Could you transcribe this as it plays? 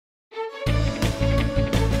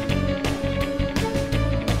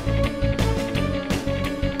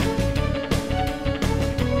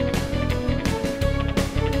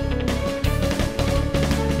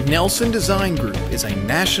Nelson Design Group is a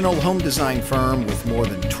national home design firm with more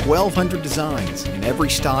than 1,200 designs in every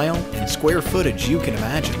style and square footage you can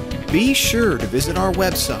imagine. Be sure to visit our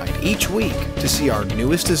website each week to see our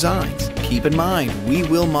newest designs. Keep in mind, we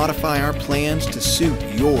will modify our plans to suit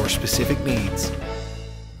your specific needs.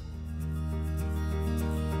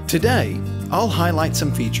 Today, I'll highlight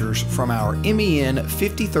some features from our MEN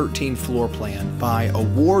 5013 floor plan by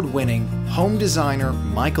award-winning home designer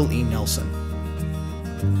Michael E. Nelson.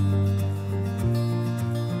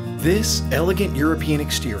 This elegant European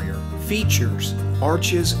exterior features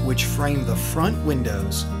arches which frame the front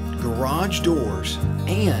windows, garage doors,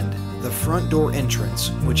 and the front door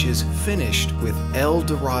entrance, which is finished with El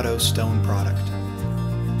Dorado stone product.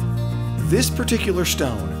 This particular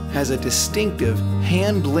stone has a distinctive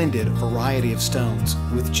hand-blended variety of stones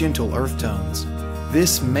with gentle earth tones.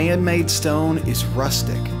 This man-made stone is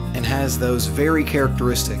rustic and has those very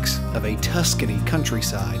characteristics of a Tuscany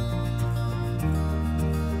countryside.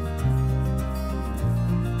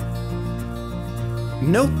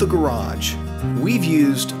 Note the garage. We've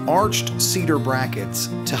used arched cedar brackets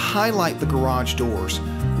to highlight the garage doors,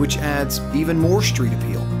 which adds even more street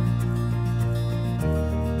appeal.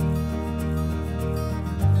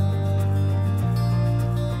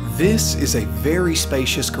 This is a very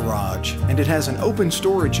spacious garage, and it has an open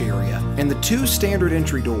storage area, and the two standard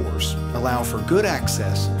entry doors allow for good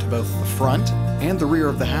access to both the front and the rear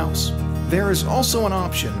of the house. There is also an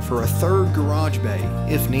option for a third garage bay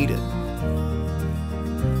if needed.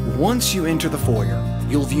 Once you enter the foyer,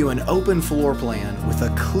 you'll view an open floor plan with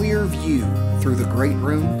a clear view through the great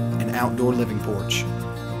room and outdoor living porch.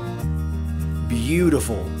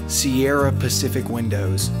 Beautiful Sierra Pacific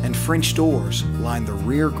windows and French doors line the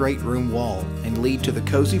rear great room wall and lead to the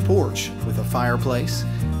cozy porch with a fireplace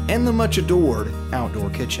and the much adored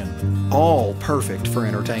outdoor kitchen, all perfect for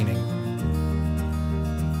entertaining.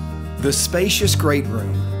 The spacious great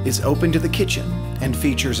room is open to the kitchen and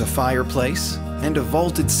features a fireplace and a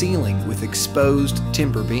vaulted ceiling with exposed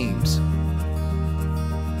timber beams.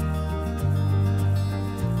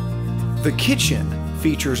 The kitchen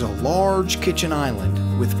features a large kitchen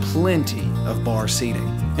island with plenty of bar seating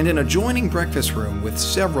and an adjoining breakfast room with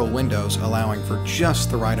several windows allowing for just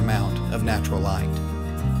the right amount of natural light.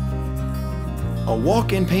 A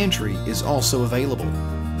walk-in pantry is also available.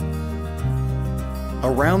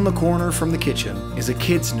 Around the corner from the kitchen is a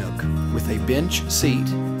kids' nook with a bench, seat,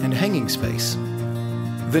 and hanging space.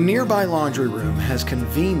 The nearby laundry room has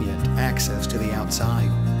convenient access to the outside.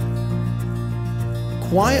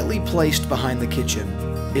 Quietly placed behind the kitchen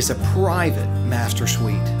is a private master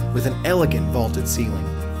suite with an elegant vaulted ceiling.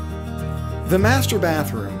 The master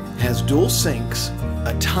bathroom has dual sinks,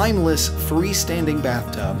 a timeless freestanding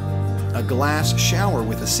bathtub, a glass shower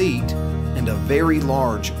with a seat, and a very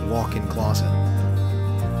large walk-in closet.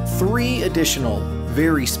 3 additional,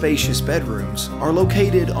 very spacious bedrooms are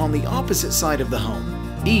located on the opposite side of the home,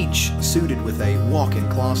 each suited with a walk-in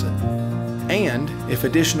closet. And if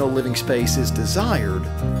additional living space is desired,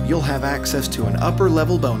 you'll have access to an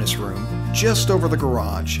upper-level bonus room just over the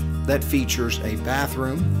garage that features a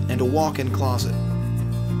bathroom and a walk-in closet.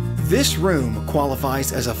 This room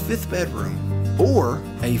qualifies as a 5th bedroom or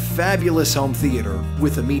a fabulous home theater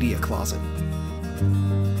with a media closet.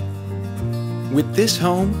 With this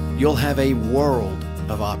home, you'll have a world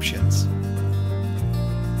of options.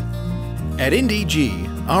 At NDG,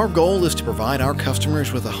 our goal is to provide our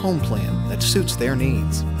customers with a home plan that suits their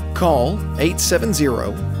needs. Call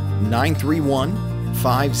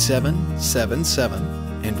 870-931-5777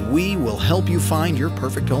 and we will help you find your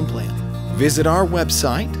perfect home plan. Visit our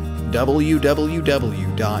website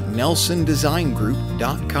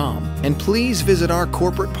www.nelsondesigngroup.com and please visit our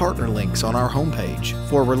corporate partner links on our homepage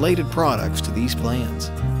for related products to these plans.